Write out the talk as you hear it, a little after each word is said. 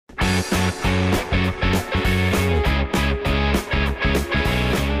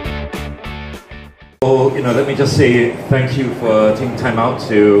let me just say thank you for taking time out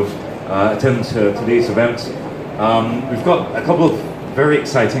to attend today's event. We've got a couple of very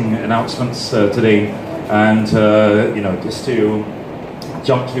exciting announcements today, and just to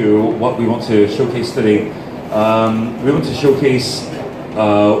jump to what we want to showcase today, we want to showcase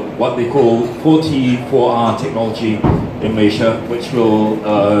what they call 4T4R technology in Malaysia, which will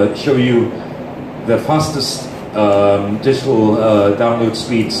show you the fastest digital download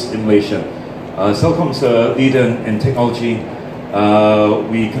speeds in Malaysia. Celcom's a leader in technology.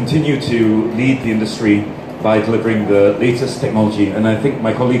 We continue to lead the industry by delivering the latest technology, and I think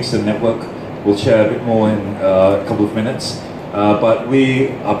my colleagues in Network will share a bit more in a couple of minutes. But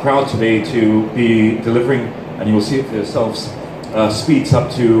we are proud today to be delivering, and you will see it for yourselves, speeds up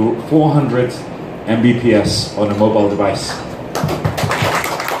to 400 Mbps on a mobile device.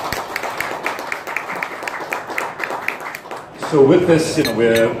 So with this,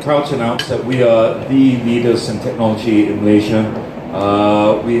 we're proud to announce that we are the leaders in technology in Malaysia.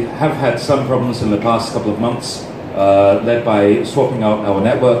 We have had some problems in the past couple of months, led by swapping out our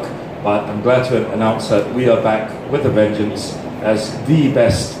network, but I'm glad to announce that we are back with a vengeance as the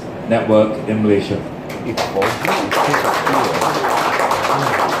best network in Malaysia.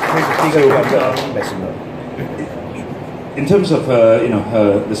 In terms of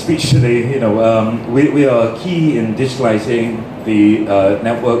the speech today, we are key in digitalizing the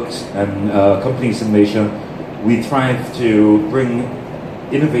networks and companies in Malaysia. We thrive to bring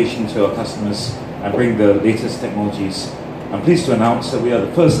innovation to our customers and bring the latest technologies. I'm pleased to announce that we are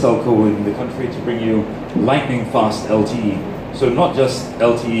the first telco in the country to bring you Lightning Fast LTE. So not just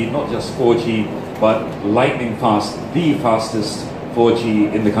LTE, not just 4G, but Lightning Fast, the fastest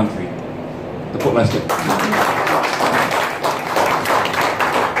 4G in the country.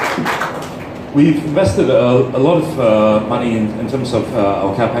 We've invested a lot of money in terms of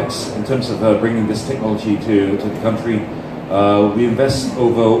our capex, in terms of bringing this technology to the country. We invest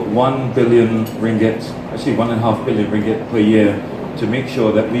over 1 billion ringgit, actually 1.5 billion ringgit per year, to make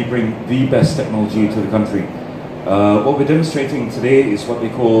sure that we bring the best technology to the country. What we're demonstrating today is what we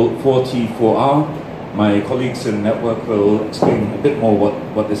call 4T4R. My colleagues in Network will explain a bit more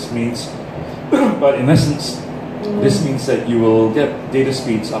what this means. But in essence, this means that you will get data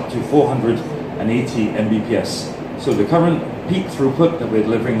speeds up to 480 Mbps. So the current peak throughput that we're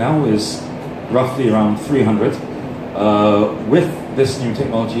delivering now is roughly around 300. With this new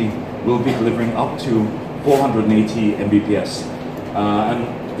technology, we'll be delivering up to 480 Mbps. And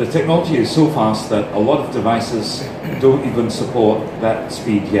the technology is so fast that a lot of devices don't even support that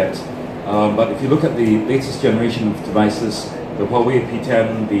speed yet. But if you look at the latest generation of devices, the Huawei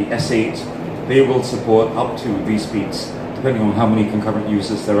P10, the S8, they will support up to these speeds, depending on how many concurrent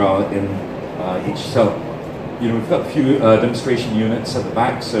users there are in each cell. We've got a few demonstration units at the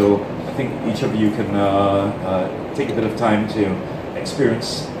back, so I think each of you can take a bit of time to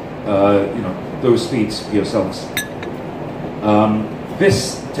experience those speeds for yourselves.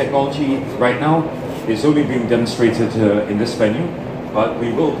 This technology right now is only being demonstrated in this venue, but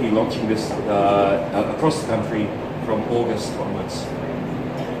we will be launching this across the country from August onwards.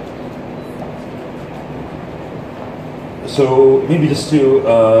 So maybe just to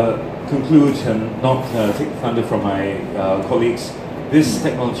conclude and not take the thunder from my colleagues, this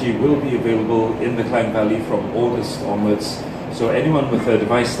technology will be available in the Klang Valley from August onwards. So anyone with a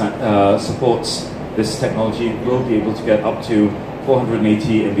device that supports this technology will be able to get up to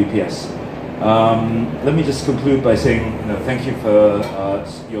 480 Mbps. Let me just conclude by saying thank you for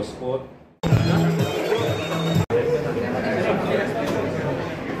your support.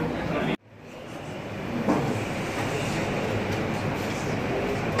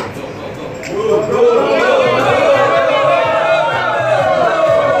 Go, go.